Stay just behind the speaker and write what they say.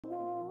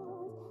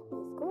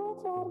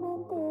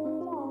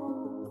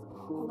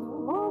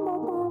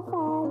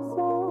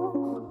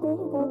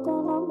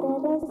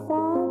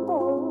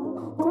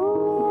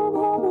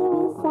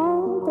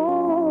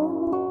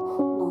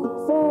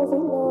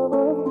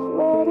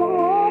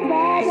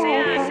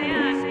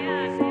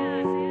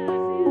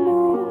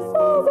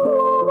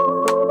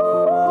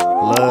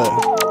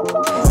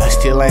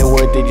Still ain't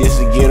worth it just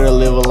to get her,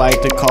 live a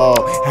life to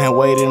call. Ain't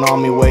waiting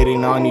on me,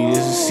 waiting on you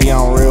just to see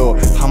I'm real.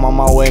 I'm on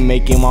my way,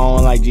 making my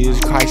own like Jesus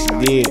Christ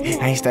did.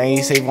 Ain't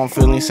staying safe, I'm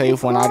feeling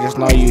safe when I just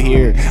know you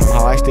here.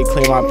 My life stay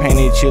clear, my pain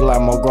and chill like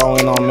more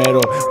growing on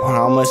metal. When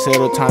I'ma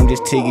settle, time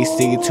just ticking,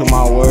 sticking to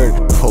my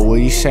word. For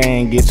what you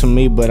saying, get to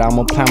me, but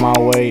I'ma plan my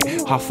way.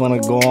 I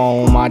finna go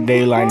on with my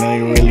day like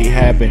nothing really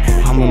happened.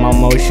 I'm in my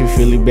motion,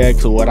 feeling back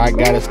to what I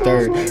gotta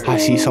stir. I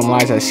see some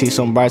lights, I see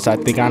some brights, I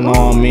think I know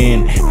I'm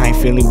in. I ain't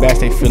feeling bad,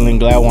 they feeling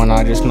glad when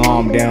I just know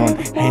I'm down.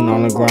 Ain't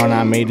on the ground,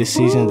 I made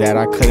decisions that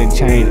I couldn't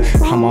change.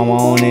 I'm on my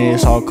own and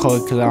it's all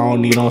cold cause I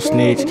don't need no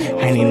snitch.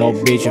 I need no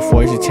bitch or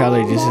force to tell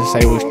her just to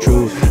say what's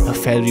true. A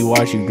feds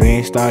watch you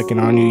green stocking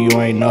on you,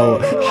 you ain't know.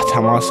 I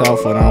tell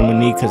myself what I'ma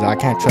need cause I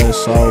can't trust a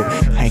soul.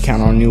 I ain't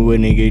count on you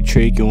when it get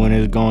tricky when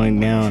it's going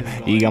down.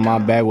 You got my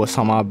back, what's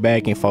on my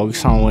back and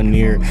focus on what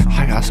near.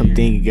 I got some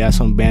things, got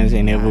some bands,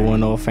 ain't never with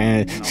no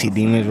fans. See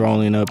demons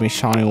rolling up and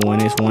showing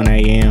when it's 1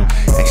 a.m.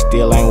 They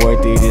still ain't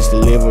worth it just to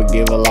live or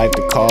give a life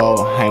to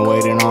call. Ain't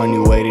waiting on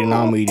you, waiting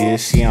on me,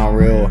 just see I'm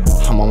real.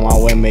 I'm on my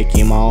way,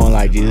 making my own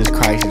like Jesus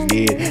Christ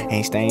did.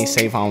 Ain't staying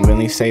safe, I'm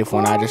really safe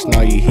when I just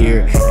know you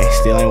here. It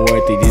still ain't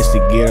worth it just to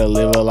get or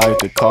live a life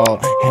to call.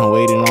 Ain't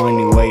waiting on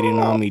you, waiting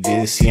on me,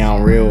 just see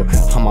I'm real.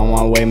 I'm on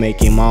my way,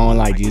 making my own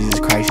like Jesus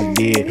Christ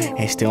did.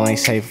 And still ain't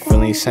safe,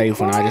 feeling safe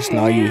when I just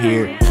know you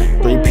here.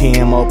 3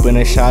 p.m. open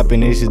a shop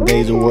and it's just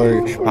days of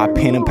work. My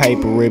pen and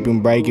paper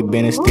ripping, breaking,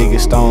 been a stick of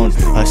stones.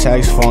 A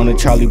saxophone to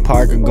Charlie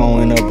Parker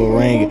going up a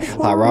ring.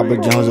 Like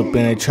Robert Jones up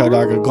in a truck,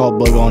 I could go,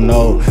 but gon'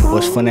 know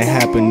what's finna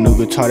happen. New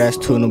guitar that's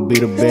tuned to be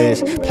the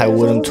best. Play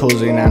with them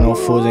tools, ain't not no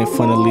fools, ain't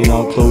finna leave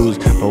no clues.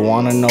 But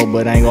wanna know,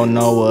 but ain't gon'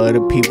 know what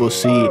other people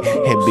see.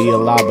 It be a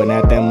lot, but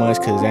not that much,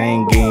 cause they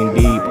ain't getting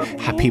deep.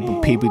 How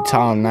people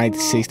tall,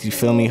 1960,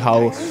 feel me,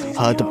 ho.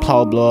 Hug the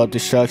plow, blow up the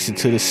structure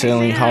to the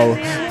ceiling, ho.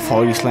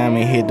 40 slam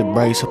and hit the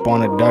brakes up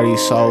on a dirty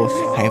soul.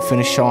 Ain't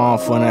finna show I'm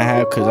finna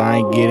have, cause I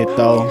ain't get it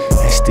though.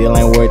 It still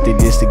ain't worth it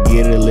just to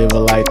get it, live a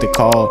life to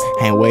call.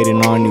 Ain't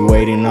waiting on you,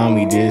 waiting on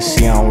me, just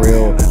see I'm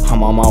real.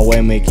 I'm on my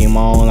way, making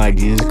my own like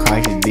Jesus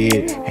Christ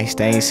did. Ain't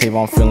staying safe,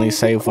 I'm feeling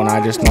safe when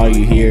I just know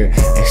you here.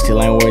 It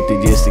still ain't worth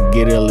it just to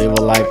get it, live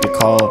a life to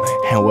call.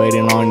 Ain't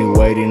waiting on you,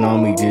 waiting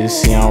on me,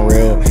 just see I'm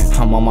real.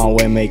 I'm on my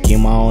way,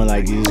 making my own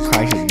like Jesus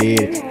Christ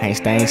did. Ain't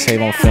staying safe,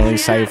 I'm feeling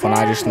safe when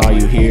I just know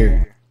you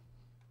here.